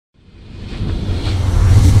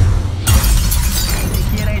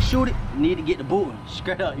shoot it, you need to get the booting.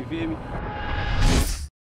 Straight up, you feel me?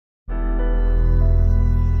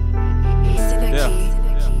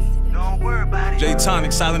 Don't worry about it.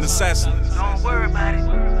 J-Tonik, silent assassin. Don't worry about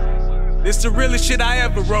it. This the realest shit I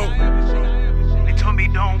ever wrote. They told me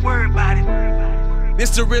don't worry about it. This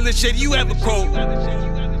the realest shit you ever quote.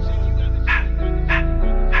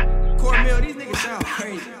 Cornmeal, these niggas sound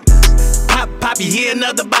crazy. Poppy, hear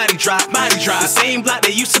another body drop. The same block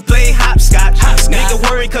they used to play hopscotch. Nigga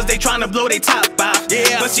worry cause they tryna blow they top off.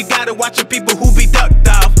 Yeah, but you gotta watch the people who be ducked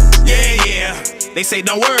off. Yeah, they say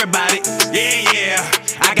don't worry about it. Yeah,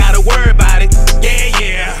 I gotta worry about it.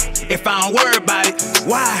 Yeah, if I don't worry about it,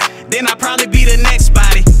 why? Then I'll probably be the next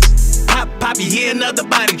body. Poppy, hear another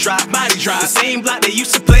body drop. The same block they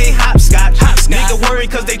used to play hopscotch. Nigga worry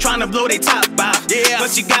cause they tryna blow they top off. Yeah,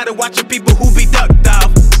 but you gotta watch the people who be ducked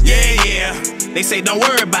off. Yeah, they say don't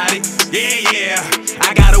worry about it. Yeah,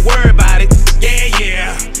 I gotta worry about it.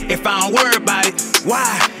 Yeah, if I don't worry about it,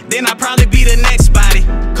 why? Then I'll probably be the next body.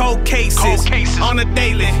 Cold cases on a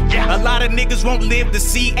daily. A lot of niggas won't live to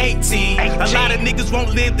see 18. A lot of niggas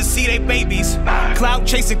won't live to see their babies. Clout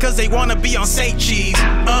chasing cause they wanna be on Say Cheese.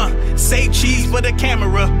 Say cheese for the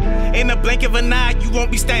camera. In the blink of an eye, you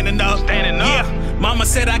won't be standing up. Yeah, mama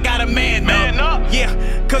said I got a man up.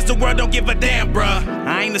 Yeah, cause the world don't give a damn, bruh.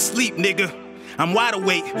 I ain't asleep, nigga. I'm wide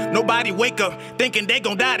awake, nobody wake up thinking they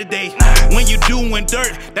gon' die today. When you doing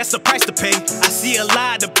dirt, that's the price to pay. I see a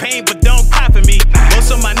lot of pain, but don't cry for me.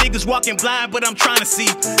 Most of my niggas walking blind, but I'm trying to see.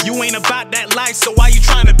 You ain't about that life, so why you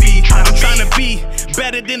trying to be? I'm trying to be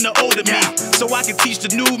better than the older me, so I can teach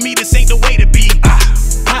the new me this ain't the way to be.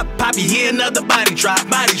 Poppy, hear another body drop.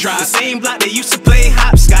 The same block they used to play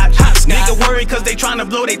hopscotch. Nigga worry cause they tryna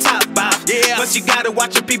blow they top off. Yeah, but you gotta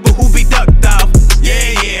watch the people who be ducked off.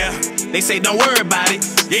 Yeah, they say don't worry about it.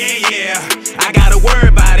 Yeah, I gotta worry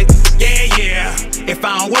about it. Yeah, if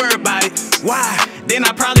I don't worry about it, why? Then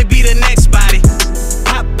I'll probably be the next body.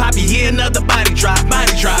 Poppy, hear another body drop.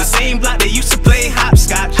 The same block they used to play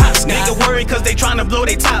hopscotch. Nigga worry cause they tryna blow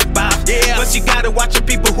they top off. Yeah, but you gotta watch the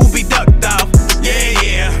people who be ducked off.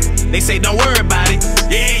 Yeah, they say don't worry about it.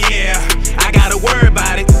 Yeah, I gotta worry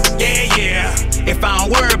about it. Yeah, if I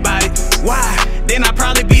don't worry about it, why? Then I'll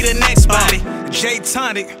probably be the next body.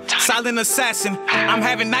 J-Tonik, silent assassin. I'm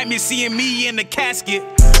having nightmares seeing me in the casket.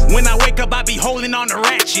 When I wake up, I be holding on the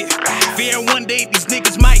ratchet. Fear one day these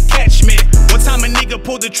niggas might catch me. One time a nigga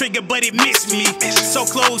pulled the trigger, but it missed me. So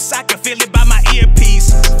close, I can feel it by my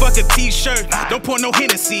earpiece. Fuck a t-shirt, don't pour no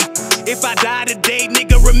Hennessy. If I die today,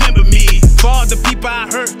 nigga, remember me. For all the people I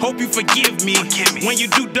hurt, hope you forgive me. When you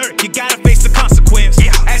do dirt, you gotta face the consequence.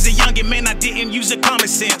 As a youngin' man, I didn't use the common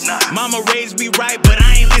sense. Mama raised me right, but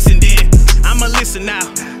I ain't listened then. I'ma listen now,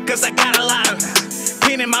 cause I got a lot of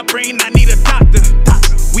pain in my brain, I need a doctor.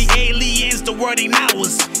 We aliens, the world ain't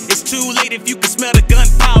ours. It's too late if you can smell the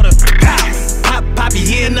gunpowder. Poppy,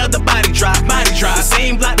 hear another body drop. The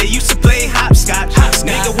same block they used to play hopscotch.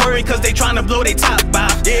 Nigga worry cause they tryna blow they top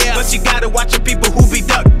off. Yeah, but you gotta watch the people who